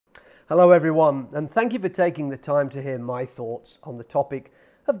Hello everyone, and thank you for taking the time to hear my thoughts on the topic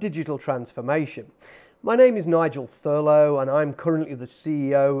of digital transformation. My name is Nigel Thurlow and I'm currently the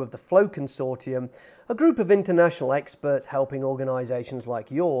CEO of the Flow Consortium, a group of international experts helping organisations like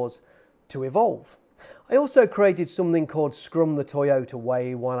yours to evolve. I also created something called Scrum the Toyota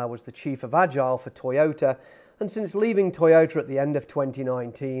Way while I was the Chief of Agile for Toyota, and since leaving Toyota at the end of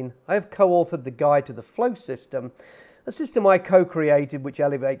 2019, I have co-authored the Guide to the Flow system, a system I co-created which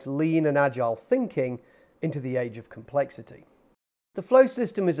elevates lean and agile thinking into the age of complexity. The Flow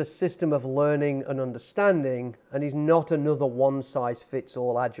system is a system of learning and understanding and is not another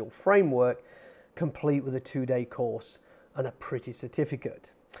one-size-fits-all agile framework complete with a 2-day course and a pretty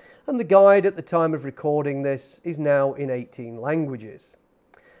certificate. And the guide at the time of recording this is now in 18 languages.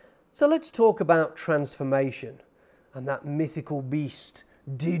 So let's talk about transformation and that mythical beast,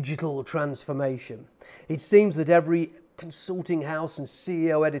 digital transformation. It seems that every consulting house and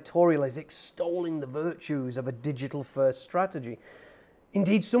CEO editorial is extolling the virtues of a digital-first strategy.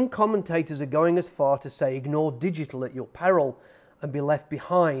 Indeed, some commentators are going as far to say ignore digital at your peril and be left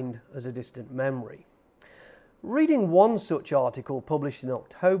behind as a distant memory. Reading one such article published in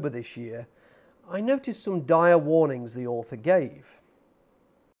October this year, I noticed some dire warnings the author gave.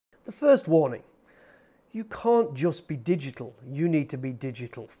 The first warning: you can't just be digital, you need to be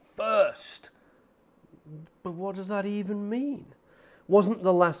digital first. But what does that even mean? Wasn't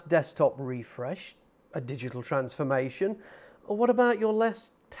the last desktop refresh a digital transformation? Or what about your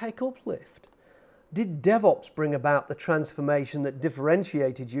last tech uplift? Did DevOps bring about the transformation that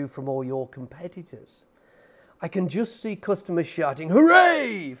differentiated you from all your competitors? I can just see customers shouting,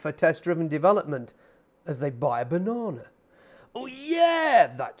 "Hooray!" for test-driven development as they buy a banana. "Oh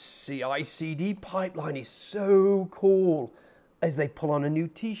yeah, that CI/CD pipeline is so cool," as they pull on a new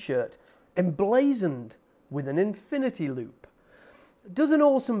t-shirt, emblazoned with an infinity loop. Does an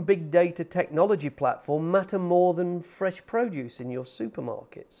awesome big data technology platform matter more than fresh produce in your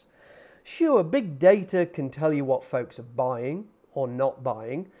supermarkets? Sure, big data can tell you what folks are buying or not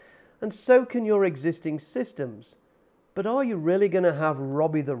buying, and so can your existing systems. But are you really going to have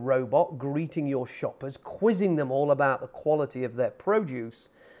Robbie the robot greeting your shoppers, quizzing them all about the quality of their produce?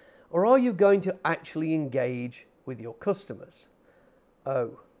 Or are you going to actually engage with your customers?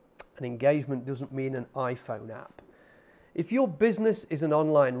 Oh, and engagement doesn't mean an iPhone app. If your business is an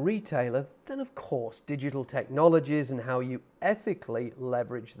online retailer, then of course digital technologies and how you ethically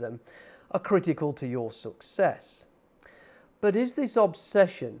leverage them are critical to your success. But is this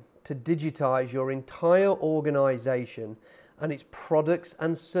obsession to digitize your entire organization and its products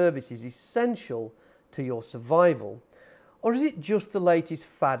and services essential to your survival? Or is it just the latest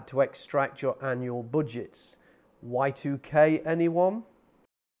fad to extract your annual budgets? Y2K, anyone?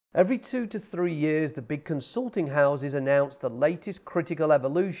 Every 2 to 3 years, the big consulting houses announce the latest critical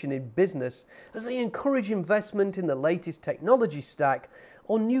evolution in business as they encourage investment in the latest technology stack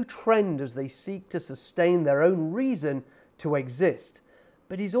or new trend as they seek to sustain their own reason to exist.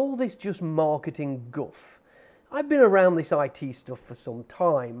 But is all this just marketing guff? I've been around this IT stuff for some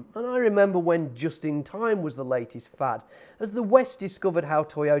time, and I remember when just-in-time was the latest fad, as the West discovered how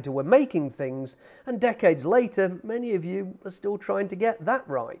Toyota were making things, and decades later, many of you are still trying to get that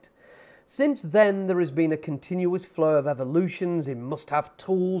right. Since then, there has been a continuous flow of evolutions in must-have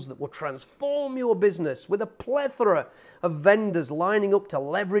tools that will transform your business, with a plethora of vendors lining up to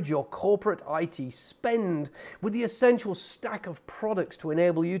leverage your corporate IT spend with the essential stack of products to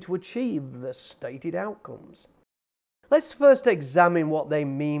enable you to achieve the stated outcomes. Let's first examine what they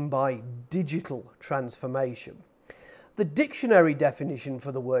mean by digital transformation. The dictionary definition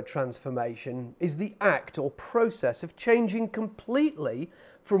for the word transformation is the act or process of changing completely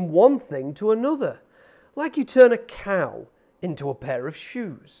from one thing to another, like you turn a cow into a pair of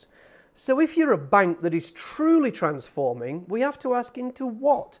shoes. So if you're a bank that is truly transforming, we have to ask into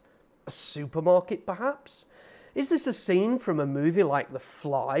what? A supermarket, perhaps? Is this a scene from a movie like The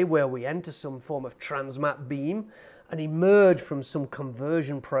Fly, where we enter some form of transmat beam and emerge from some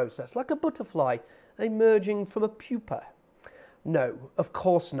conversion process, like a butterfly emerging from a pupa? No, of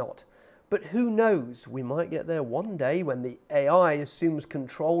course not. But who knows, we might get there one day when the AI assumes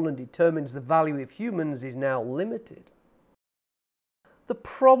control and determines the value of humans is now limited. The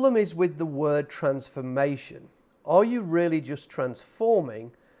problem is with the word transformation. Are you really just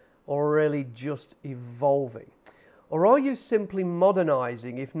transforming or really just evolving? Or are you simply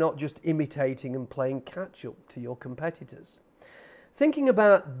modernizing, if not just imitating and playing catch-up to your competitors? Thinking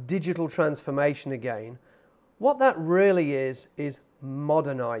about digital transformation again, what that really is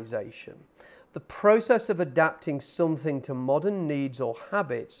modernization. The process of adapting something to modern needs or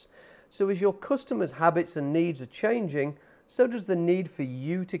habits, so as your customers' habits and needs are changing, so does the need for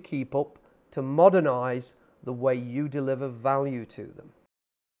you to keep up, to modernize the way you deliver value to them.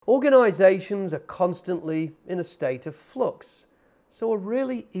 Organizations are constantly in a state of flux, so are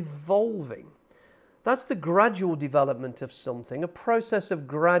really evolving. That's the gradual development of something, a process of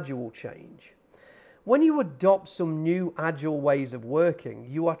gradual change. When you adopt some new agile ways of working,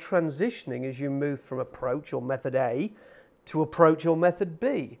 you are transitioning as you move from approach or method A to approach or method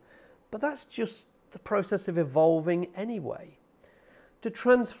B. But that's just the process of evolving anyway. To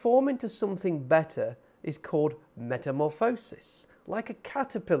transform into something better is called metamorphosis. Like a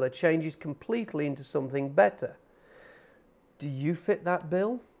caterpillar changes completely into something better. Do you fit that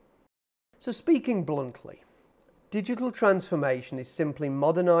bill? So speaking bluntly, digital transformation is simply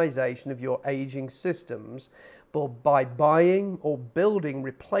modernization of your aging systems, but by buying or building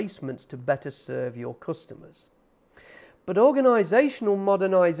replacements to better serve your customers. But organizational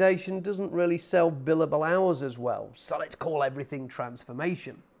modernization doesn't really sell billable hours as well, so let's call everything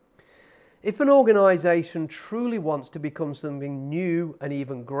transformation. If an organization truly wants to become something new and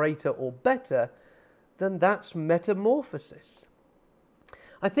even greater or better, then that's metamorphosis.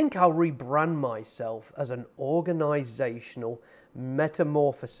 I think I'll rebrand myself as an organizational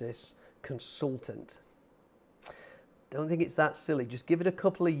metamorphosis consultant. Don't think it's that silly. Just give it a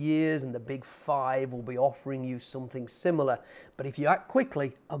couple of years and the big five will be offering you something similar. But if you act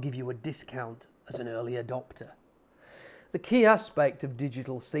quickly, I'll give you a discount as an early adopter. The key aspect of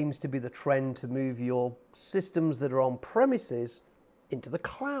digital seems to be the trend to move your systems that are on premises into the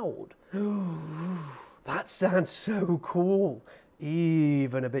cloud. That sounds so cool.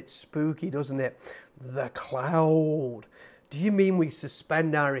 Even a bit spooky, doesn't it? The cloud. Do you mean we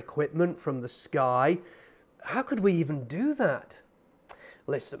suspend our equipment from the sky? How could we even do that?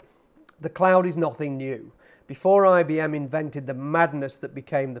 Listen, the cloud is nothing new. Before IBM invented the madness that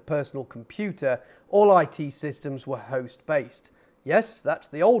became the personal computer, all IT systems were host-based. Yes, that's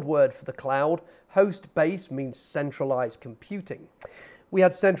the old word for the cloud. Host-based means centralized computing. We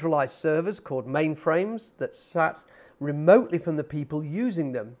had centralized servers called mainframes that sat remotely from the people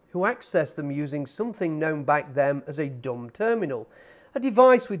using them, who accessed them using something known back then as a dumb terminal, a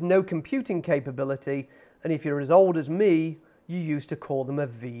device with no computing capability, and if you're as old as me, you used to call them a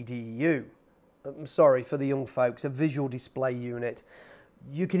VDU. Sorry for the young folks, a visual display unit.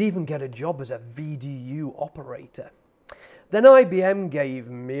 You could even get a job as a VDU operator. Then IBM gave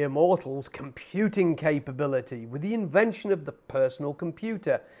mere mortals computing capability with the invention of the personal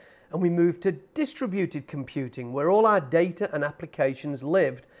computer, and we moved to distributed computing, where all our data and applications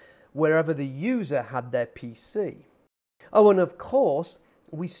lived wherever the user had their PC. Oh, and of course,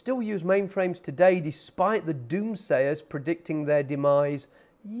 we still use mainframes today despite the doomsayers predicting their demise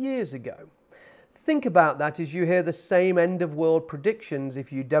years ago. Think about that as you hear the same end-of-world predictions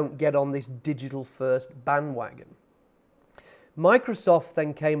if you don't get on this digital-first bandwagon. Microsoft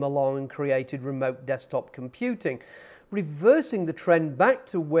then came along and created remote desktop computing, reversing the trend back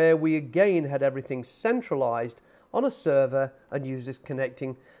to where we again had everything centralized on a server and users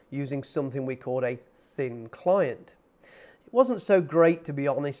connecting using something we called a thin client. It wasn't so great, to be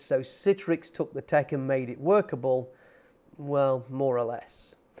honest, so Citrix took the tech and made it workable, well, more or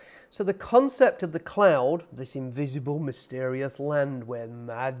less. So the concept of the cloud, this invisible, mysterious land where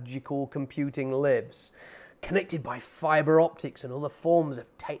magical computing lives, connected by fiber optics and other forms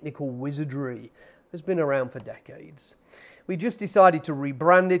of technical wizardry, has been around for decades. We just decided to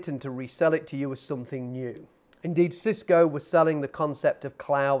rebrand it and to resell it to you as something new. Indeed, Cisco was selling the concept of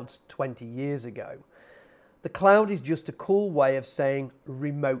clouds 20 years ago. The cloud is just a cool way of saying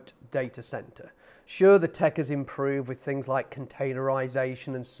remote data center. Sure, the tech has improved with things like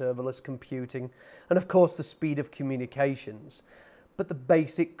containerization and serverless computing, and of course the speed of communications. But the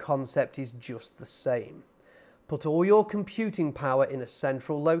basic concept is just the same. Put all your computing power in a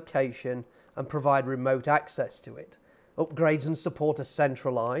central location and provide remote access to it. Upgrades and support are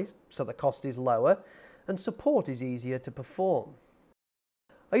centralized, so the cost is lower, and support is easier to perform.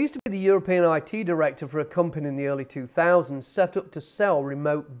 I used to be the European IT director for a company in the early 2000s set up to sell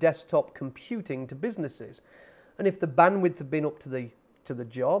remote desktop computing to businesses. And if the bandwidth had been up to the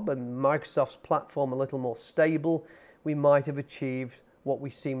job and Microsoft's platform a little more stable, we might have achieved what we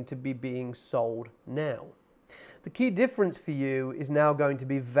seem to be being sold now. The key difference for you is now going to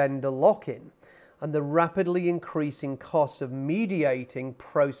be vendor lock-in and the rapidly increasing costs of mediating,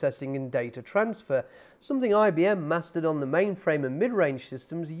 processing and data transfer, something IBM mastered on the mainframe and mid-range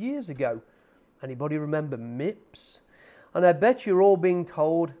systems years ago. Anybody remember MIPS? And I bet you're all being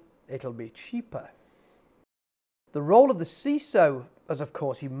told it'll be cheaper. The role of the CISO has of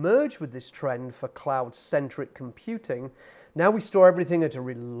course emerged with this trend for cloud-centric computing. Now we store everything at a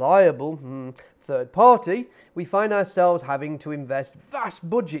reliable, third party, we find ourselves having to invest vast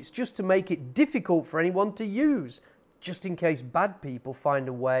budgets just to make it difficult for anyone to use, just in case bad people find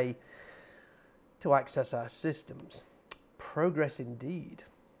a way to access our systems. Progress indeed.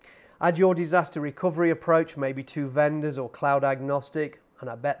 Add your disaster recovery approach, maybe 2 vendors or cloud agnostic, and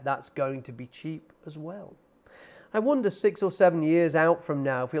I bet that's going to be cheap as well. I wonder 6 or 7 years out from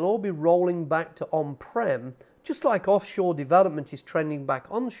now if we'll all be rolling back to on-prem, just like offshore development is trending back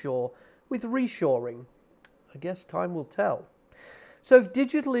onshore with reshoring. I guess time will tell. So if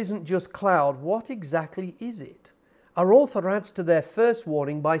digital isn't just cloud, what exactly is it? Our author adds to their first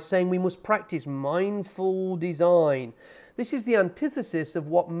warning by saying we must practice mindful design. This is the antithesis of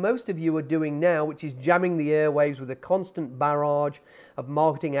what most of you are doing now, which is jamming the airwaves with a constant barrage of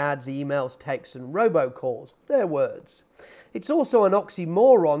marketing ads, emails, texts, and robocalls. Their words. It's also an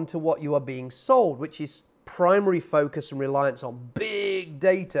oxymoron to what you are being sold, which is primary focus and reliance on big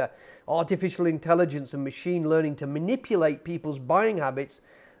data, artificial intelligence, and machine learning to manipulate people's buying habits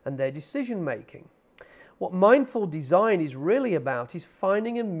and their decision making. What mindful design is really about is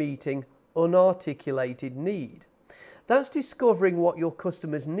finding and meeting unarticulated need. That's discovering what your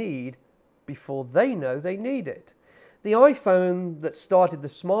customers need before they know they need it. The iPhone that started the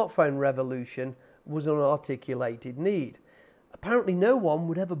smartphone revolution was an articulated need. Apparently no one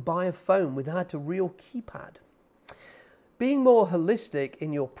would ever buy a phone without a real keypad. Being more holistic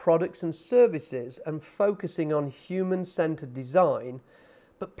in your products and services and focusing on human-centered design,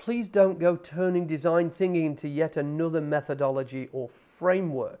 but please don't go turning design thinking into yet another methodology or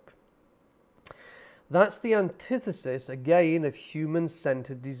framework. That's the antithesis, again, of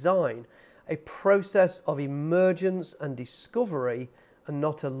human-centered design, a process of emergence and discovery and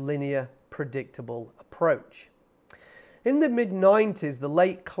not a linear, predictable approach. In the mid-90s, the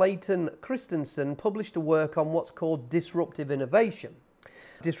late Clayton Christensen published a work on what's called disruptive innovation.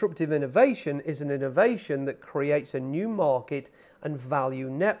 Disruptive innovation is an innovation that creates a new market and value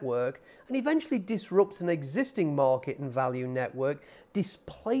network and eventually disrupts an existing market and value network,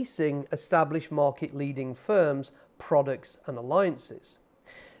 displacing established market-leading firms, products, and alliances.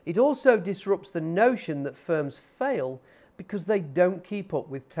 It also disrupts the notion that firms fail because they don't keep up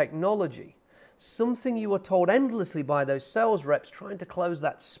with technology. Something you are told endlessly by those sales reps trying to close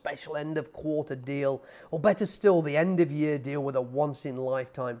that special end of quarter deal, or better still, the end of year deal with a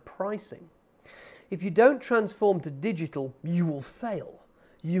once-in-lifetime pricing. If you don't transform to digital, you will fail.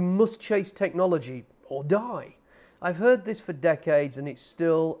 You must chase technology or die. I've heard this for decades and it's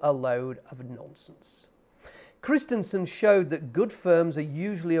still a load of nonsense. Christensen showed that good firms are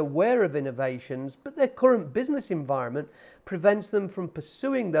usually aware of innovations, but their current business environment prevents them from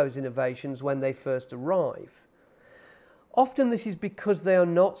pursuing those innovations when they first arrive. Often this is because they are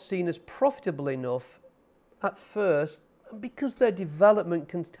not seen as profitable enough at first, and because their development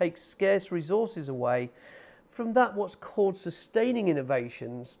can take scarce resources away from what's called sustaining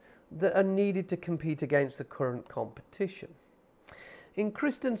innovations that are needed to compete against the current competition. In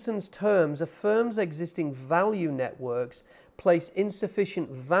Christensen's terms, a firm's existing value networks place insufficient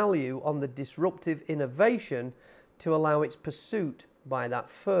value on the disruptive innovation to allow its pursuit by that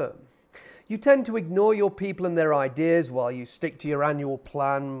firm. You tend to ignore your people and their ideas while you stick to your annual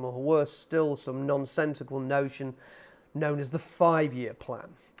plan, or worse still, some nonsensical notion known as the 5-year plan.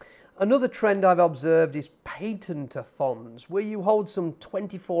 Another trend I've observed is patentathons, where you hold some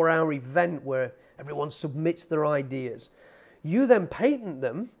 24-hour event where everyone submits their ideas. You then patent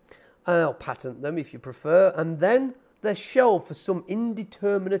them, or patent them if you prefer, and then they're shelved for some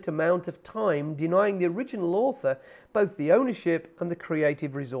indeterminate amount of time, denying the original author both the ownership and the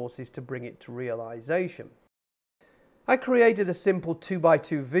creative resources to bring it to realization. I created a simple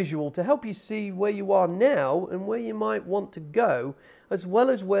 2x2 visual to help you see where you are now and where you might want to go, as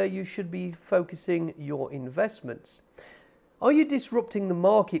well as where you should be focusing your investments. Are you disrupting the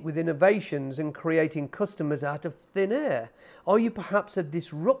market with innovations and creating customers out of thin air? Are you perhaps a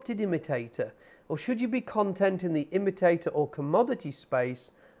disrupted imitator? Or should you be content in the imitator or commodity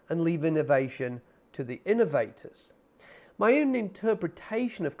space and leave innovation to the innovators? My own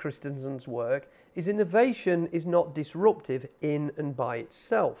interpretation of Christensen's work is innovation is not disruptive in and by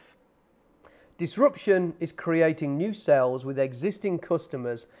itself. Disruption is creating new sales with existing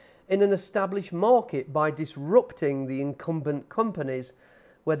customers in an established market by disrupting the incumbent companies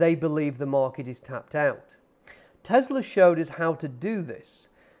where they believe the market is tapped out. Tesla showed us how to do this.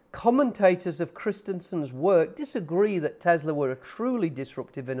 Commentators of Christensen's work disagree that Tesla were a truly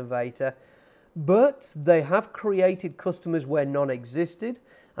disruptive innovator, but they have created customers where none existed,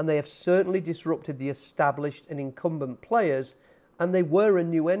 and they have certainly disrupted the established and incumbent players, and they were a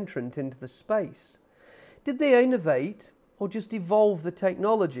new entrant into the space. Did they innovate or just evolve the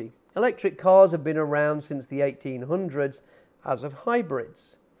technology? Electric cars have been around since the 1800s, as have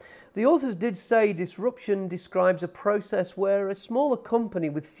hybrids. The authors did say disruption describes a process where a smaller company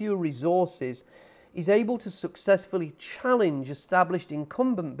with fewer resources is able to successfully challenge established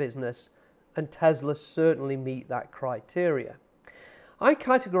incumbent business, and Tesla certainly meet that criteria. I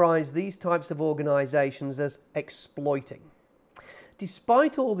categorize these types of organizations as exploiting.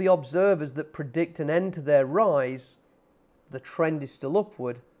 Despite all the observers that predict an end to their rise, the trend is still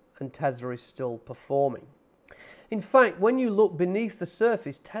upward and Tesla is still performing. In fact, when you look beneath the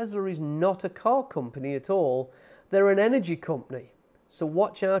surface, Tesla is not a car company at all. They're an energy company. So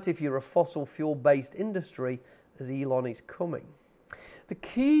watch out if you're a fossil fuel-based industry, as Elon is coming. The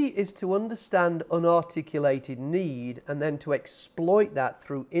key is to understand unarticulated need and then to exploit that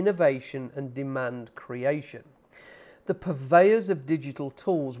through innovation and demand creation. The purveyors of digital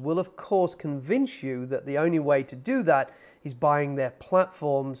tools will of course convince you that the only way to do that is buying their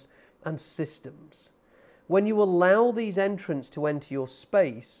platforms and systems. When you allow these entrants to enter your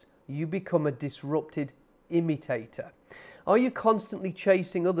space, you become a disrupted imitator. Are you constantly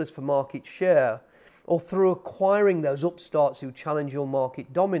chasing others for market share, or through acquiring those upstarts who challenge your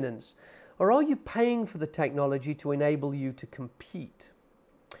market dominance? Or are you paying for the technology to enable you to compete?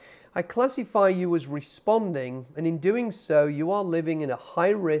 I classify you as responding, and in doing so, you are living in a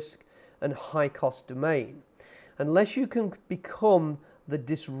high-risk and high-cost domain. Unless you can become the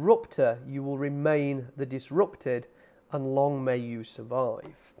disruptor, you will remain the disrupted, and long may you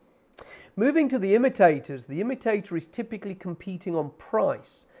survive. Moving to the imitators, the imitator is typically competing on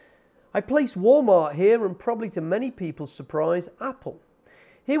price. I place Walmart here, and probably to many people's surprise, Apple.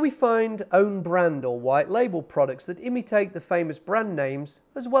 Here we find own brand or white label products that imitate the famous brand names,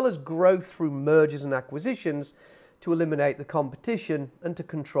 as well as growth through mergers and acquisitions to eliminate the competition and to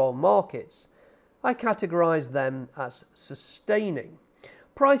control markets. I categorize them as sustaining.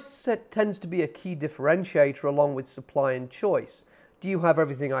 Price tends to be a key differentiator along with supply and choice. Do you have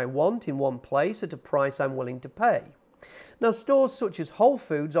everything I want in one place at a price I'm willing to pay? Now, stores such as Whole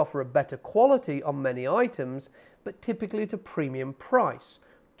Foods offer a better quality on many items, but typically at a premium price.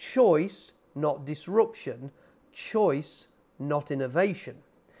 Choice, not disruption. Choice, not innovation.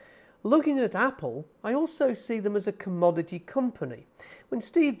 Looking at Apple, I also see them as a commodity company. When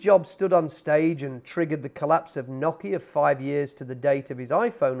Steve Jobs stood on stage and triggered the collapse of Nokia 5 years to the date of his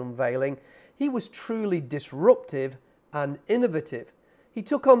iPhone unveiling, he was truly disruptive and innovative. He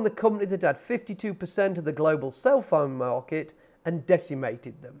took on the company that had 52% of the global cell phone market and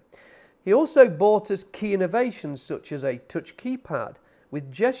decimated them. He also brought us key innovations such as a touch keypad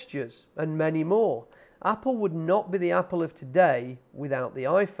with gestures and many more. Apple would not be the Apple of today without the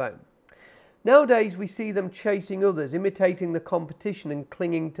iPhone. Nowadays we see them chasing others, imitating the competition and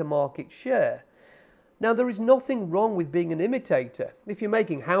clinging to market share. Now, there is nothing wrong with being an imitator. If you're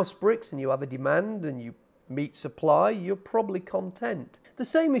making house bricks and you have a demand and you meet supply, you're probably content. The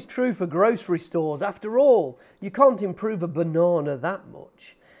same is true for grocery stores. After all, you can't improve a banana that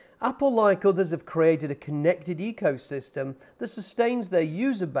much. Apple, like others, have created a connected ecosystem that sustains their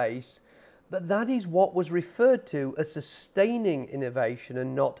user base, but that is what was referred to as sustaining innovation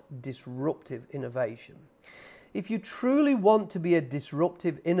and not disruptive innovation. If you truly want to be a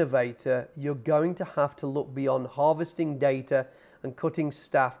disruptive innovator, you're going to have to look beyond harvesting data and cutting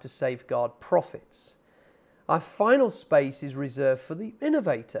staff to safeguard profits. Our final space is reserved for the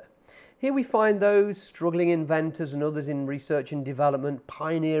innovator. Here we find those struggling inventors and others in research and development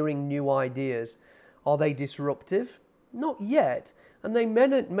pioneering new ideas. Are they disruptive? Not yet, and they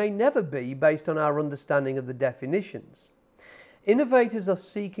may never be based on our understanding of the definitions. Innovators are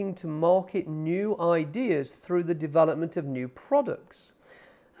seeking to market new ideas through the development of new products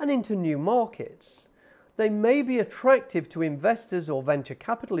and into new markets. They may be attractive to investors or venture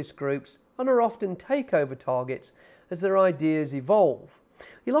capitalist groups and are often takeover targets as their ideas evolve.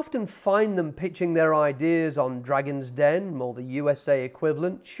 You'll often find them pitching their ideas on Dragon's Den or the USA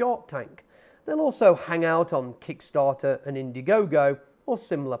equivalent Shark Tank. They'll also hang out on Kickstarter and Indiegogo or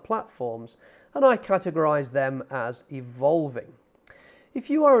similar platforms, and I categorize them as evolving. If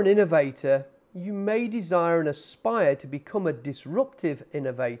you are an innovator, you may desire and aspire to become a disruptive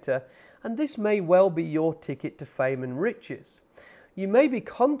innovator, and this may well be your ticket to fame and riches. You may be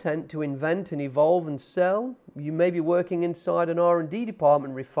content to invent and evolve and sell. You may be working inside an R&D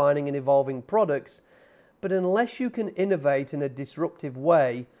department refining and evolving products, but unless you can innovate in a disruptive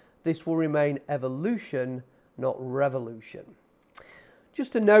way, this will remain evolution, not revolution.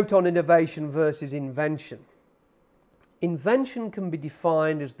 Just a note on innovation versus invention. Invention can be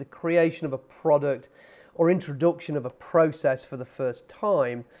defined as the creation of a product or introduction of a process for the first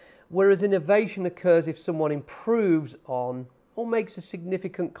time, whereas innovation occurs if someone improves on or makes a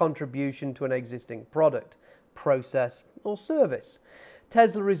significant contribution to an existing product, process, or service.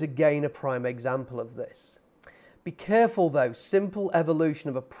 Tesla is again a prime example of this. Be careful though, simple evolution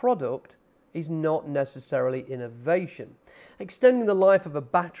of a product is not necessarily innovation. Extending the life of a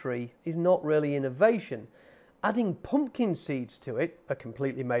battery is not really innovation. Adding pumpkin seeds to it, a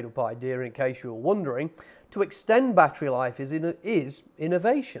completely made up idea in case you were wondering, to extend battery life is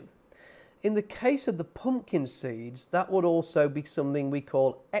innovation. In the case of the pumpkin seeds, that would also be something we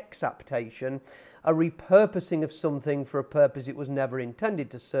call exaptation, a repurposing of something for a purpose it was never intended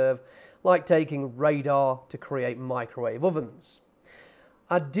to serve, like taking radar to create microwave ovens.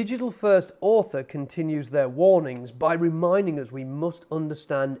 Our digital-first author continues their warnings by reminding us we must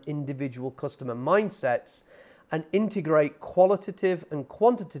understand individual customer mindsets and integrate qualitative and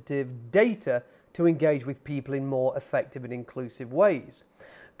quantitative data to engage with people in more effective and inclusive ways.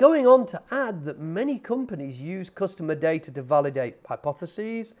 Going on to add that many companies use customer data to validate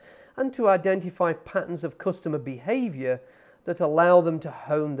hypotheses and to identify patterns of customer behavior that allow them to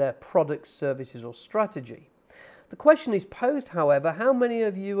hone their products, services, or strategy. The question is posed, however, how many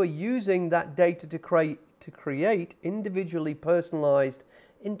of you are using that data to create individually personalized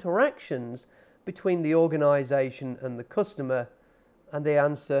interactions between the organization and the customer? And the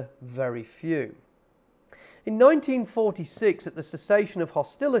answer, very few. In 1946, at the cessation of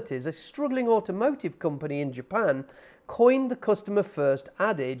hostilities, a struggling automotive company in Japan coined the customer first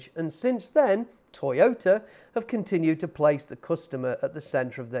adage, and since then, Toyota have continued to place the customer at the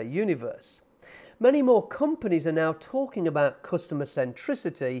center of their universe. Many more companies are now talking about customer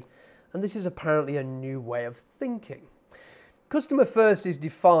centricity, and this is apparently a new way of thinking. Customer first is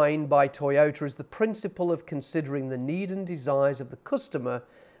defined by Toyota as the principle of considering the needs and desires of the customer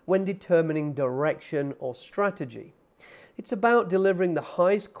when determining direction or strategy. It's about delivering the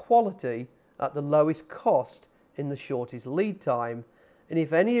highest quality at the lowest cost in the shortest lead time, and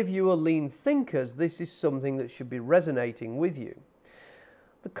if any of you are lean thinkers, this is something that should be resonating with you.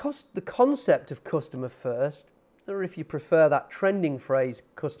 The concept of customer first, or if you prefer that trending phrase,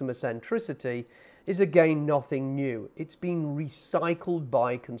 customer centricity, is again nothing new. It's been recycled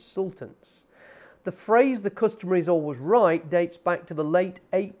by consultants. The phrase "the customer is always right" dates back to the late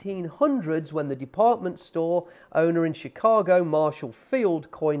 1800s when the department store owner in Chicago, Marshall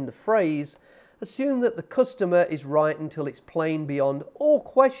Field, coined the phrase, "Assume that the customer is right until it's plain beyond all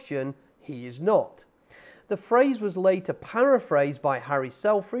question he is not." The phrase was later paraphrased by Harry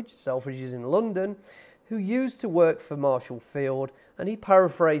Selfridge is in London, who used to work for Marshall Field, and he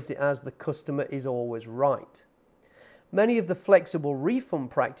paraphrased it as "the customer is always right." Many of the flexible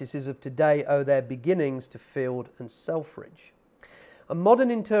refund practices of today owe their beginnings to Field and Selfridge. A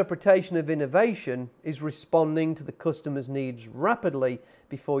modern interpretation of innovation is responding to the customer's needs rapidly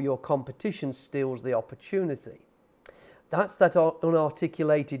before your competition steals the opportunity. That's that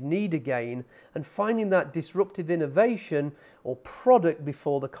unarticulated need again, and finding that disruptive innovation or product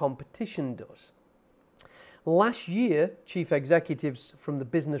before the competition does. Last year, chief executives from the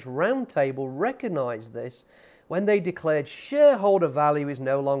Business Roundtable recognized this when they declared shareholder value is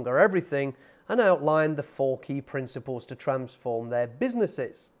no longer everything and outlined the 4 key principles to transform their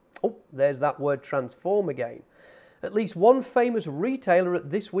businesses. Oh, there's that word transform again. At least one famous retailer at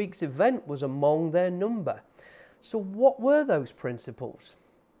this week's event was among their number. So what were those principles?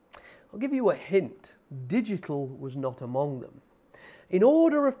 I'll give you a hint. Digital was not among them. In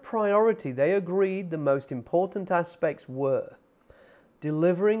order of priority, they agreed the most important aspects were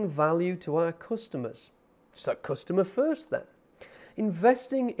delivering value to our customers. So customer first then.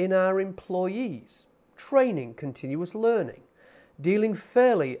 Investing in our employees, training, continuous learning, dealing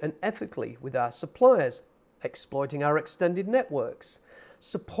fairly and ethically with our suppliers, exploiting our extended networks,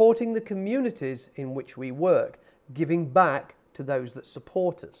 supporting the communities in which we work, giving back to those that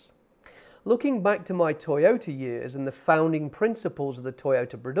support us. Looking back to my Toyota years and the founding principles of the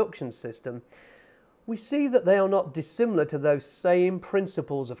Toyota production system, we see that they are not dissimilar to those same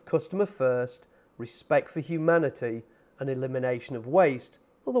principles of customer first, respect for humanity, and elimination of waste,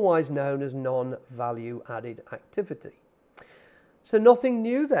 otherwise known as non-value added activity. So nothing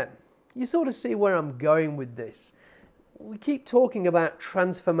new then. You sort of see where I'm going with this. We keep talking about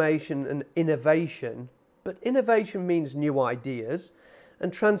transformation and innovation, but innovation means new ideas,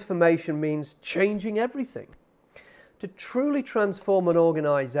 and transformation means changing everything. To truly transform an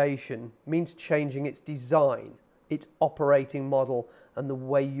organization means changing its design, its operating model, and the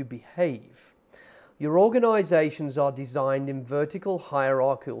way you behave. Your organizations are designed in vertical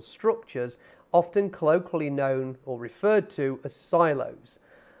hierarchical structures, often colloquially known or referred to as silos,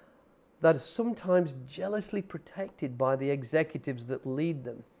 that are sometimes jealously protected by the executives that lead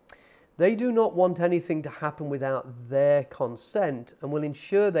them. They do not want anything to happen without their consent and will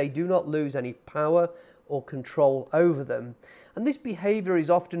ensure they do not lose any power or control over them. And this behaviour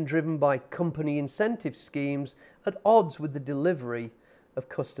is often driven by company incentive schemes at odds with the delivery of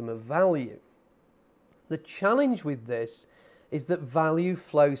customer value. The challenge with this is that value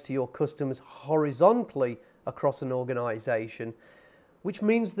flows to your customers horizontally across an organisation, which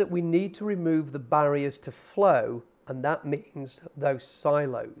means that we need to remove the barriers to flow, and that means those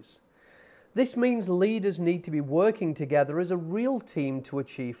silos. This means leaders need to be working together as a real team to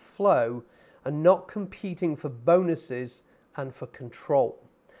achieve flow and not competing for bonuses and for control.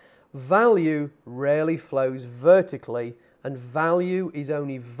 Value rarely flows vertically, and value is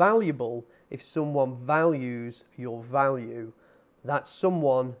only valuable if someone values your value. That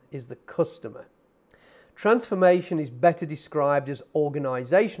someone is the customer. Transformation is better described as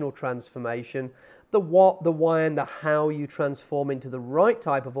organisational transformation. The what, the why and the how you transform into the right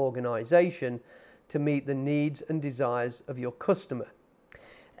type of organisation to meet the needs and desires of your customer.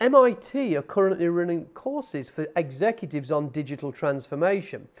 MIT are currently running courses for executives on digital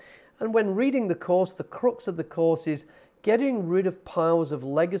transformation. And when reading the course, the crux of the course is getting rid of piles of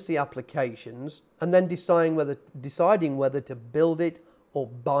legacy applications and then deciding whether to build it or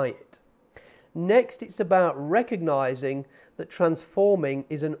buy it. Next, it's about recognizing that transforming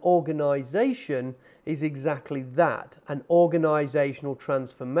is an organization is exactly that, an organizational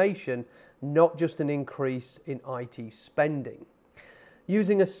transformation, not just an increase in IT spending.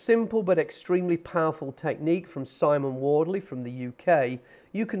 Using a simple but extremely powerful technique from Simon Wardley from the UK,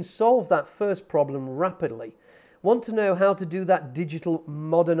 you can solve that first problem rapidly. Want to know how to do that digital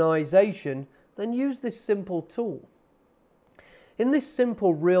modernization? Then use this simple tool. In this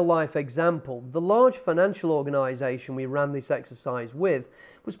simple real-life example, the large financial organisation we ran this exercise with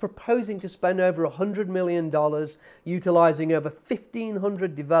was proposing to spend over $100 million utilising over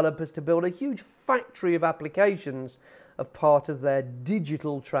 1,500 developers to build a huge factory of applications as part of their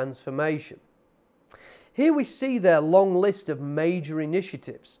digital transformation. Here we see their long list of major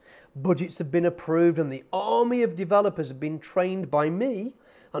initiatives. Budgets have been approved and the army of developers have been trained by me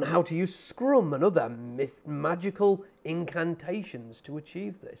on how to use Scrum and other magical incantations to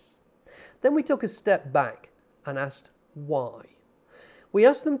achieve this. Then we took a step back and asked why. We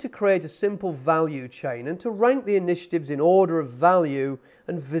asked them to create a simple value chain and to rank the initiatives in order of value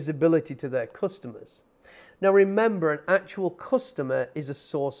and visibility to their customers. Now remember, an actual customer is a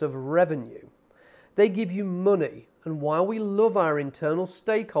source of revenue. They give you money, and while we love our internal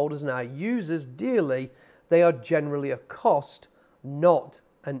stakeholders and our users dearly, they are generally a cost, not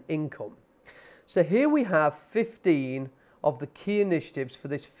an income. So here we have 15 of the key initiatives for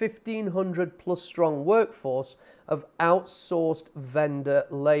this 1,500 plus strong workforce of outsourced vendor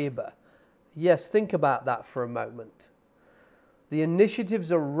labour. Yes, think about that for a moment. The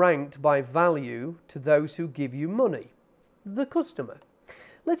initiatives are ranked by value to those who give you money, the customer.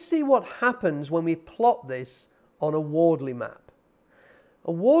 Let's see what happens when we plot this on a Wardley map.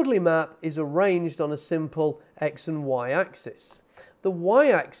 A Wardley map is arranged on a simple X and Y axis. The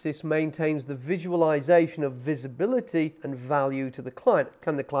Y-axis maintains the visualization of visibility and value to the client.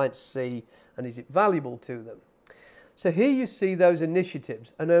 Can the client see and is it valuable to them? So here you see those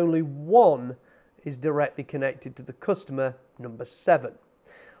initiatives and only one is directly connected to the customer, number 7.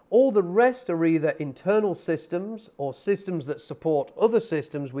 All the rest are either internal systems or systems that support other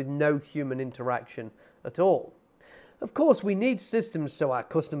systems with no human interaction at all. Of course, we need systems so our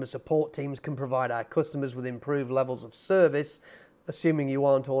customer support teams can provide our customers with improved levels of service, assuming you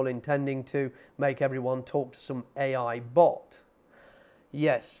aren't all intending to make everyone talk to some AI bot.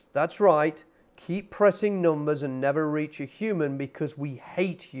 Yes, that's right. Keep pressing numbers and never reach a human because we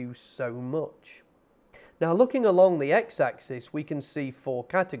hate you so much. Now, looking along the X-axis, we can see 4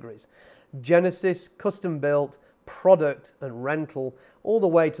 categories: Genesis, custom built, product and rental, all the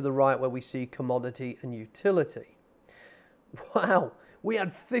way to the right where we see commodity and utility. Wow, we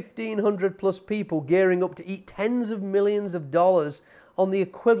had 1,500 plus people gearing up to eat tens of millions of dollars on the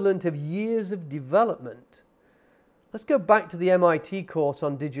equivalent of years of development. Let's go back to the MIT course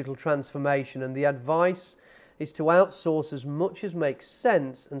on digital transformation, and the advice is to outsource as much as makes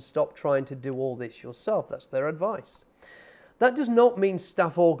sense and stop trying to do all this yourself. That's their advice. That does not mean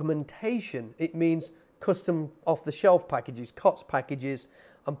staff augmentation. It means custom off-the-shelf packages, COTS packages,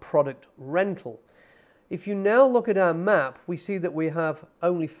 and product rental. If you now look at our map, we see that we have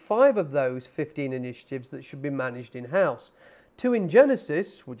only 5 of those 15 initiatives that should be managed in-house. 2 in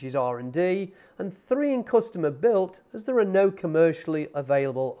Genesis, which is R&D, and 3 in customer built, as there are no commercially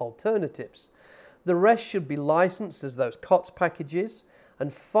available alternatives. The rest should be licensed as those COTS packages,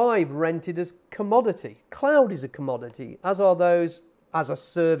 and 5 rented as commodity. Cloud is a commodity, as are those as a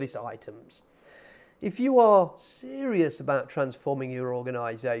service items. If you are serious about transforming your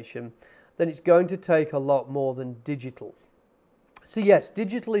organization, then it's going to take a lot more than digital. So yes,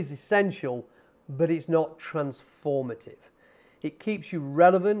 digital is essential, but it's not transformative. It keeps you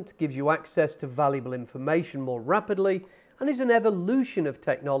relevant, gives you access to valuable information more rapidly, and is an evolution of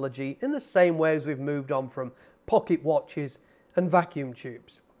technology in the same way as we've moved on from pocket watches and vacuum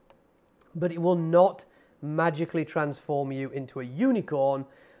tubes. But it will not magically transform you into a unicorn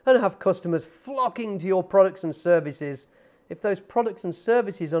and have customers flocking to your products and services if those products and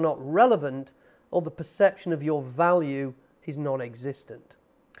services are not relevant or the perception of your value is non-existent.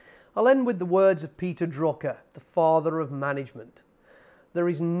 I'll end with the words of Peter Drucker, the father of management. There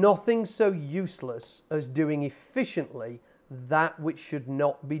is nothing so useless as doing efficiently that which should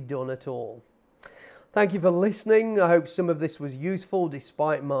not be done at all. Thank you for listening. I hope some of this was useful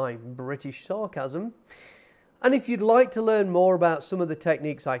despite my British sarcasm. And if you'd like to learn more about some of the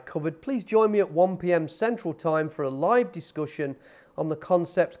techniques I covered, please join me at 1 p.m. Central Time for a live discussion on the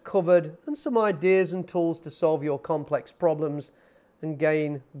concepts covered and some ideas and tools to solve your complex problems and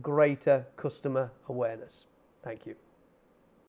gain greater customer awareness. Thank you.